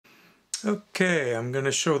Okay, I'm going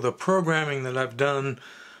to show the programming that I've done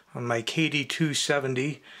on my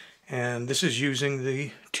KD270, and this is using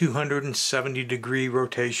the 270-degree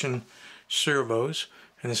rotation servos,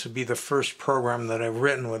 and this would be the first program that I've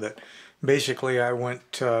written with it. Basically, I went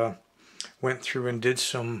through and did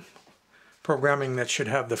some programming that should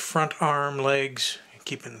have the front arm legs,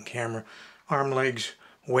 keep it in the camera, arm legs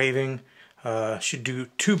waving, should do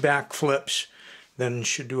 2 back flips, then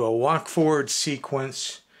should do a walk forward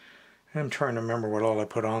sequence. I'm trying to remember what all I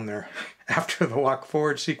put on there. After the walk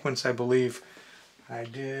forward sequence, I believe I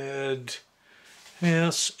did,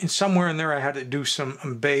 yes, somewhere in there I had to do some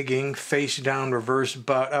begging, face down, reverse,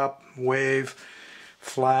 butt up, wave,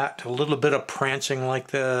 flat, a little bit of prancing like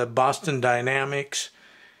the Boston Dynamics,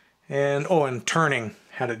 and and turning,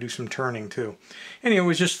 had to do some turning too. Anyway, it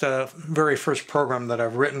was just the very first program that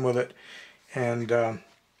I've written with it, and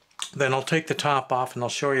then I'll take the top off and I'll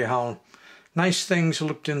show you how nice things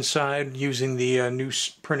looked inside using the new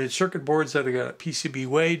printed circuit boards that I got at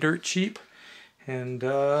PCBWay, dirt cheap. And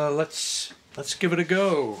let's give it a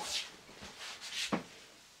go.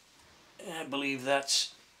 I believe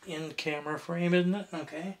that's in camera frame, isn't it?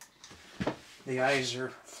 Okay. The eyes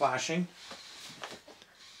are flashing.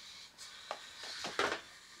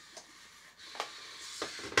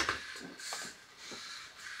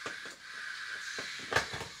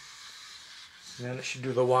 And then it should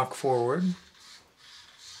do the walk forward.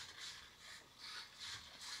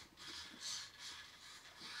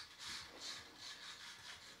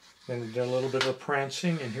 Then it did a little bit of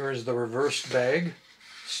prancing, and here is the reversed bag,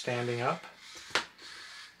 standing up.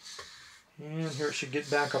 And here it should get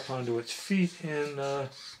back up onto its feet and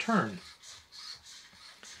turn.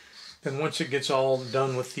 Then once it gets all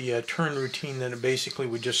done with the turn routine, then it basically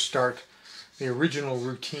would just start the original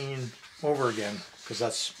routine over again, because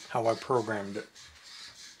that's how I programmed it.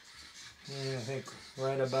 And I think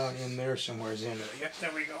right about in there somewhere is the end of it. Yep,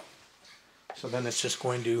 there we go. So then it's just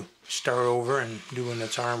going to start over and doing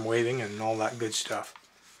its arm waving and all that good stuff.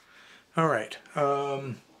 Alright,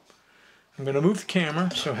 I'm going to move the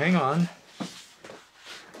camera, so hang on,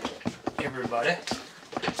 everybody.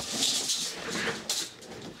 It's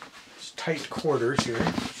tight quarters here.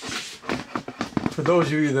 For those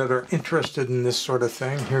of you that are interested in this sort of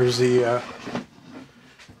thing, here's the,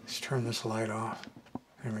 let's turn this light off.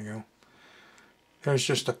 There we go. There's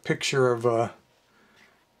just a picture of,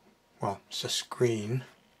 well, it's a screen,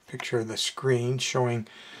 picture of the screen showing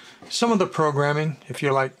some of the programming. If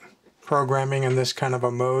you like programming in this kind of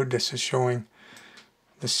a mode, this is showing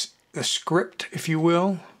this, the script, if you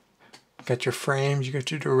will. You got your frames, you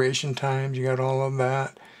got your duration times, you got all of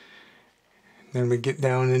that. Then we get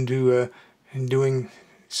down into doing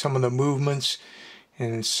some of the movements,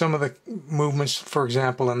 and some of the movements, for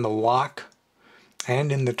example, in the walk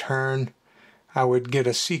and in the turn, I would get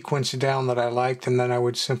a sequence down that I liked, and then I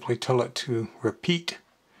would simply tell it to repeat,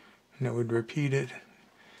 and it would repeat it.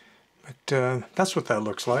 But that's what that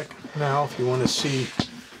looks like. Now, if you want to see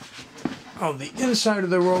how the inside of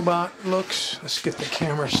the robot looks, let's get the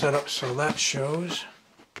camera set up so that shows.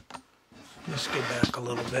 Let's get back a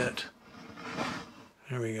little bit.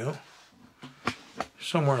 There we go.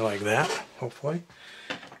 Somewhere like that, hopefully.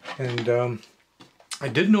 And I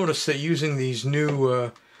did notice that using these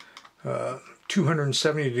new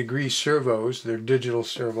 270-degree servos, they're digital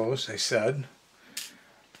servos, they said,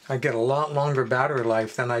 I get a lot longer battery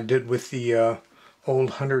life than I did with the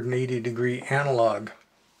old 180-degree analog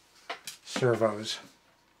servos.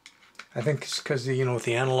 I think it's because, you know, with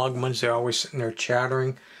the analog ones, they're always sitting there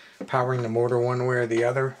chattering, powering the motor one way or the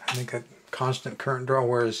other. I think a constant current draw,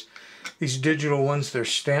 whereas these digital ones, their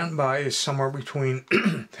standby is somewhere between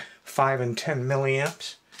 5 and 10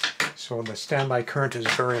 milliamps. So the standby current is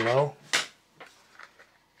very low.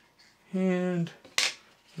 And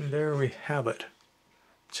there we have it.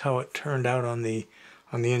 That's how it turned out on the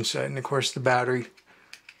inside. And of course the battery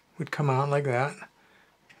would come out like that.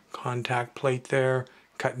 Contact plate there,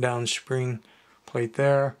 cut down spring plate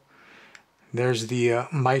there. There's the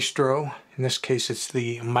Maestro. In this case it's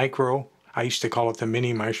the Micro. I used to call it the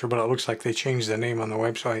Mini Maestro, but it looks like they changed the name on the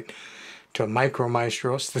website to Micro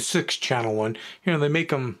Maestro. It's the 6-channel one. You know, they make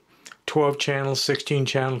them 12 channels, 16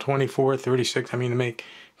 channel, 24, 36. I mean, they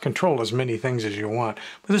control as many things as you want.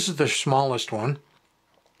 But this is the smallest one.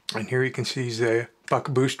 And here you can see the buck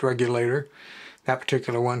boost regulator. That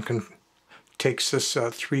particular one takes this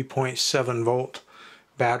 3.7 volt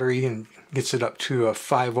battery and gets it up to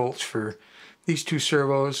 5 volts for these 2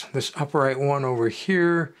 servos. This upright one over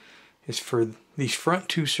here is for these front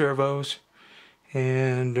 2 servos.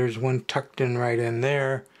 And there's one tucked in right in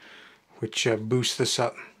there, which boosts this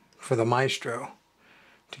up for the Maestro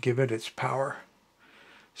to give it its power.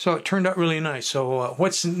 So it turned out really nice. So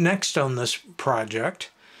what's next on this project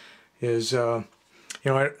is, you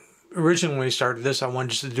know, originally when I started this, I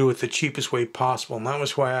wanted just to do it the cheapest way possible. And that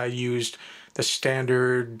was why I used the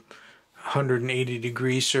standard 180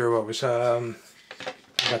 degree servos. I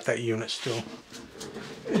got that unit still.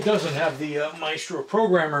 It doesn't have the Maestro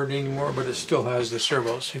programmer anymore, but it still has the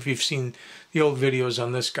servos. If you've seen the old videos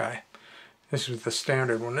on this guy, this was the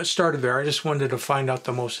standard one. It started there. I just wanted to find out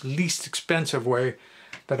the most least expensive way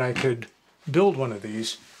that I could build one of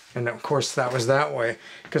these. And of course that was that way,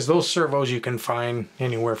 because those servos you can find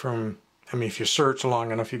anywhere from, I mean, if you search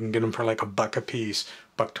long enough, you can get them for like $1 a piece,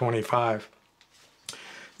 $1.25.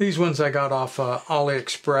 These ones I got off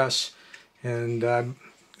AliExpress, and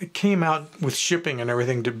it came out with shipping and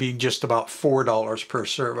everything to be just about $4 per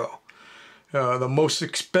servo. The most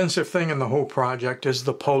expensive thing in the whole project is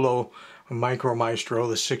the Polo Micro Maestro,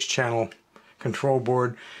 the 6-channel control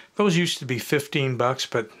board. Those used to be 15 bucks,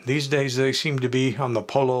 but these days they seem to be on the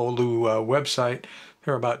Pololu website.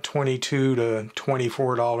 They're about $22 to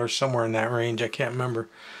 $24, somewhere in that range. I can't remember.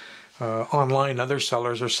 Online, other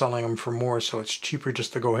sellers are selling them for more, so it's cheaper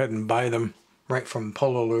just to go ahead and buy them right from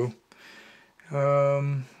Pololu.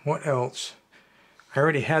 What else? I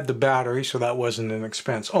already had the battery, so that wasn't an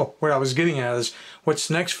expense. Oh, what I was getting at is what's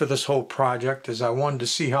next for this whole project is I wanted to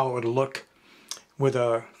see how it would look with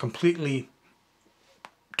a completely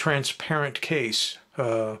transparent case,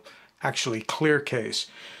 actually clear case.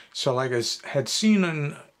 So like I had seen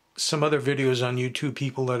in some other videos on YouTube,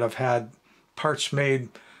 people that have had parts made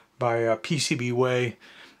by PCBWay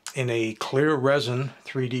in a clear resin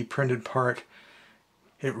 3D printed part.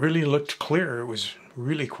 It really looked clear. It was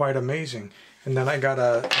really quite amazing. And then I got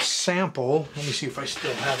a sample. Let me see if I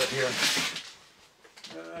still have it here.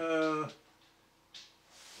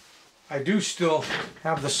 I do still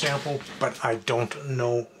have the sample, but I don't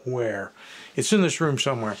know where. It's in this room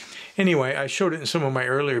somewhere. Anyway, I showed it in some of my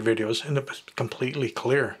earlier videos, and it was completely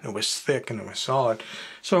clear. It was thick and it was solid.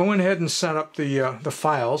 So I went ahead and set up the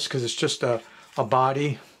files, because it's just a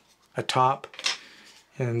body, a top,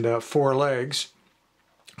 and 4 legs.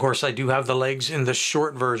 Of course, I do have the legs in the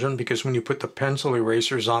short version, because when you put the pencil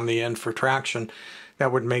erasers on the end for traction,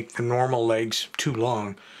 that would make the normal legs too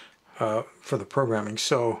long for the programming.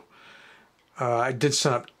 So I did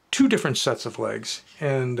set up 2 different sets of legs,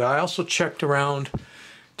 and I also checked around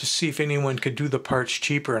to see if anyone could do the parts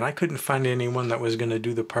cheaper, and I couldn't find anyone that was going to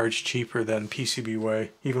do the parts cheaper than PCBWay,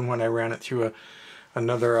 even when I ran it through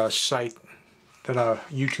another site that a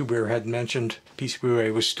YouTuber had mentioned.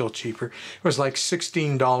 PCBWay was still cheaper. It was like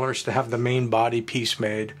 $16 to have the main body piece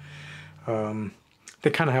made. They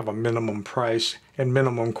kind of have a minimum price and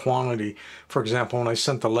minimum quantity. For example, when I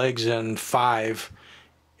sent the legs in, 5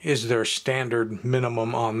 is their standard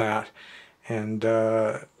minimum on that, and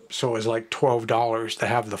so it was like $12 to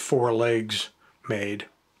have the 4 legs made.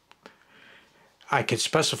 I could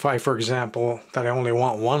specify, for example, that I only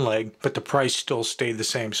want 1 leg, but the price still stayed the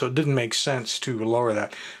same, so it didn't make sense to lower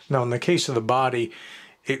that. Now, in the case of the body,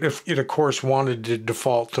 it of course wanted to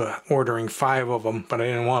default to ordering 5 of them, but I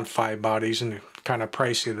didn't want 5 bodies, and it kind of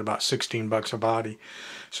pricey at about 16 bucks a body.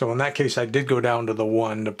 So in that case, I did go down to the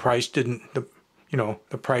 1. The price didn't, you know,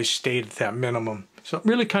 the price stayed at that minimum. So it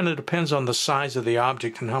really kind of depends on the size of the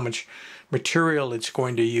object and how much material it's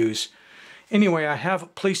going to use. Anyway, I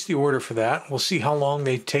have placed the order for that. We'll see how long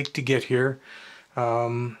they take to get here.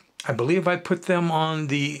 I believe I put them on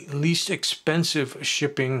the least expensive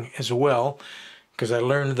shipping as well, because I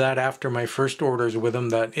learned that after my first orders with them,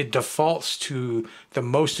 that it defaults to the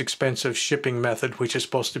most expensive shipping method, which is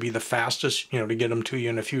supposed to be the fastest, you know, to get them to you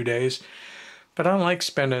in a few days. But I don't like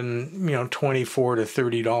spending, you know, $24 to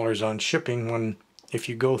 $30 on shipping when, if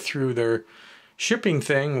you go through their shipping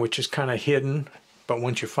thing, which is kind of hidden, but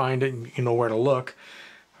once you find it, you know where to look,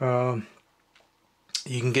 you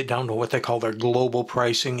can get down to what they call their global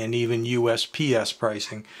pricing and even USPS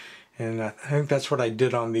pricing. And I think that's what I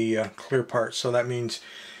did on the clear parts. So that means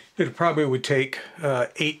it probably would take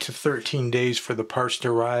 8 to 13 days for the parts to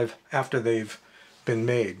arrive after they've been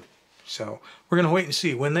made. So we're going to wait and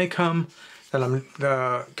see. When they come, then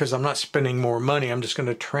because I'm not spending more money, I'm just going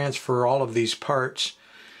to transfer all of these parts,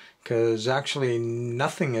 because actually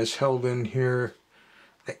nothing is held in here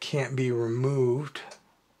that can't be removed,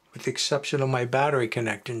 with the exception of my battery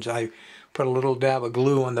connections. I put a little dab of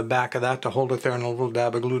glue on the back of that to hold it there, and a little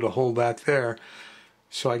dab of glue to hold that there.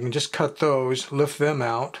 So I can just cut those, lift them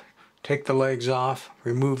out, take the legs off,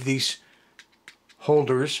 remove these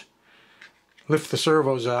holders, lift the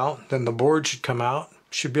servos out, then the board should come out.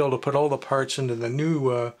 Should be able to put all the parts into the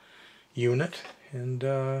new unit, and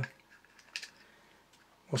we'll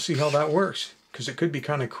see how that works, because it could be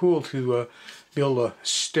kind of cool to be able to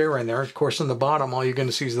stare in there. Of course, on the bottom, all you're going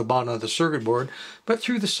to see is the bottom of the circuit board. But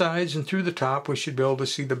through the sides and through the top, we should be able to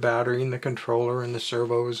see the battery and the controller and the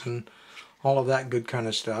servos and all of that good kind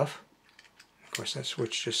of stuff. Of course, that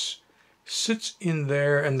switch just sits in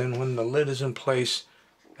there, and then when the lid is in place,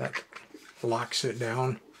 that locks it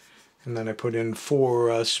down. And then I put in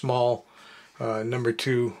 4 small number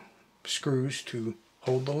 2 screws to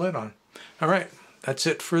hold the lid on. All right, that's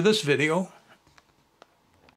it for this video.